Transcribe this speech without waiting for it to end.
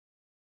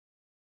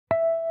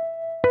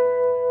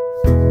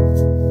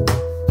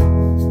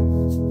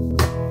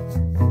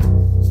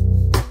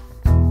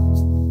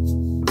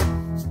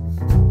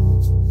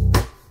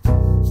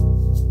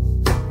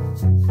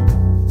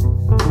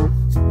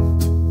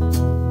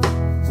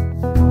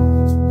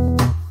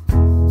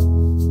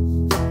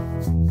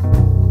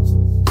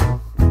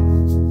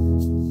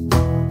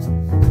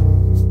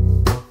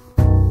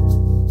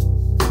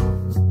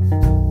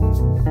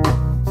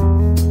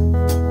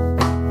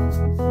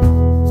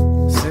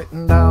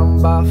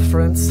by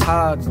friends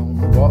hide,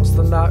 gonna watch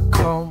the night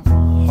come,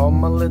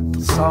 hum a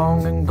little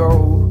song and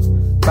go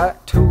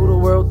back to the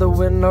world that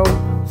we know,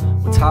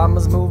 where time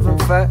is moving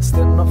fast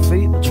and our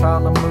feet are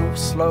trying to move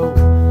slow.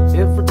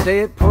 Every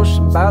day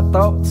pushing bad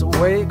thoughts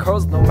away,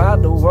 cause no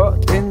matter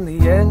what, in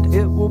the end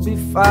it will be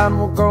fine.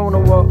 We're gonna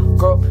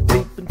walk up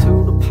deep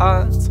into the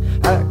pines,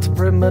 act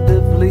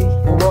primitively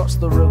and watch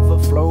the river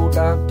flow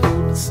down to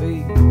the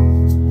sea.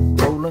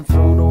 Rolling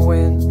through the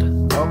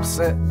wind,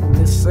 upset,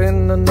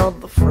 missing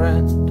another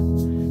friend.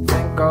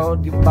 Thank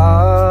God your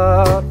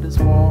body's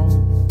warm.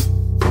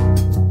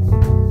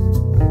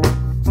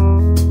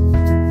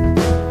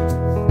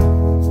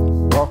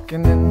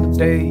 Walking in the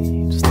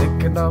day, just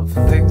thinking of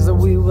the things that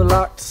we would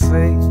like to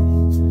say.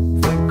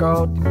 Thank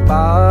God your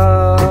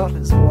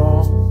body's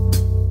warm.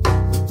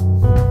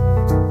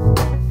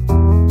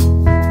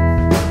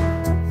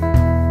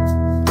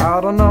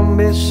 Out on our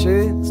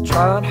missions,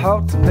 trying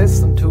hard to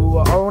listen to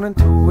our own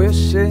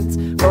intuitions.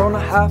 Gonna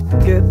have to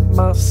get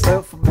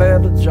myself a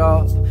better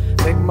job,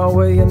 make my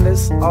way in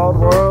this odd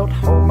world.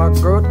 Oh my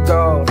good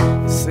God,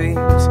 it seems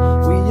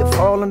we are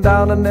falling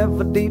down an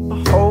ever deeper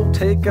hole,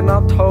 taking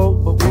our toll.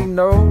 But we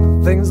know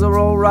that things are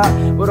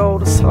alright with all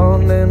the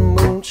sun and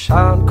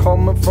moonshine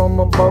coming from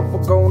above.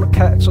 We're gonna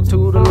catch on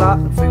to the light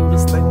and feel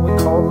this thing we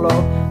call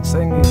love.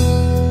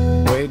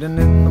 Singing, waiting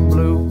in the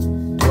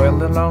blue,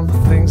 dwelling on the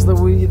things that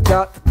we've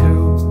got to do.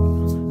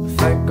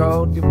 Thank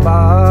God your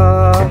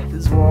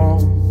body's warm.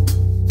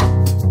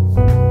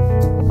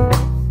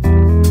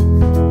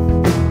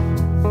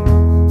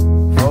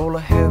 Full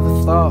of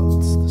heavy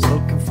thoughts, just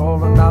looking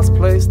for a nice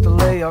place to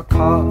lay our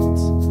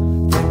cards.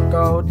 Thank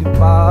God your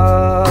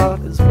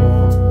body's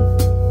warm.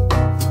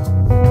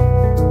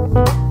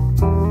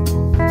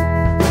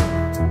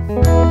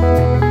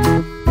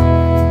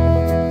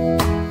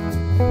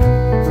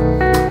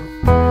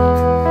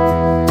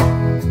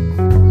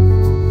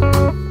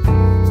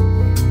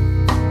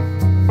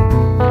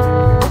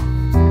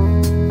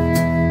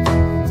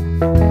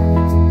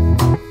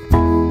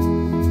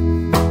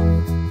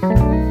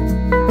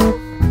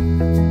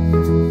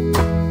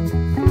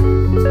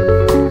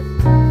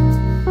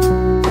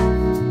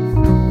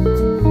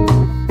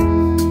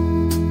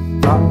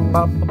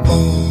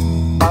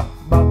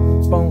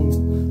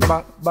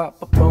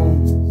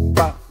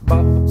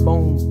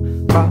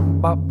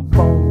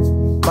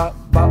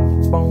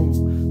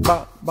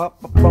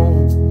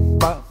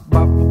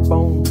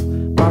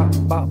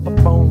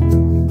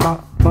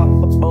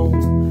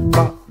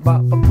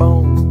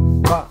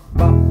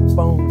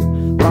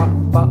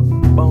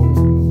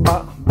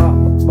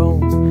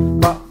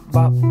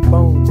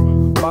 Boom.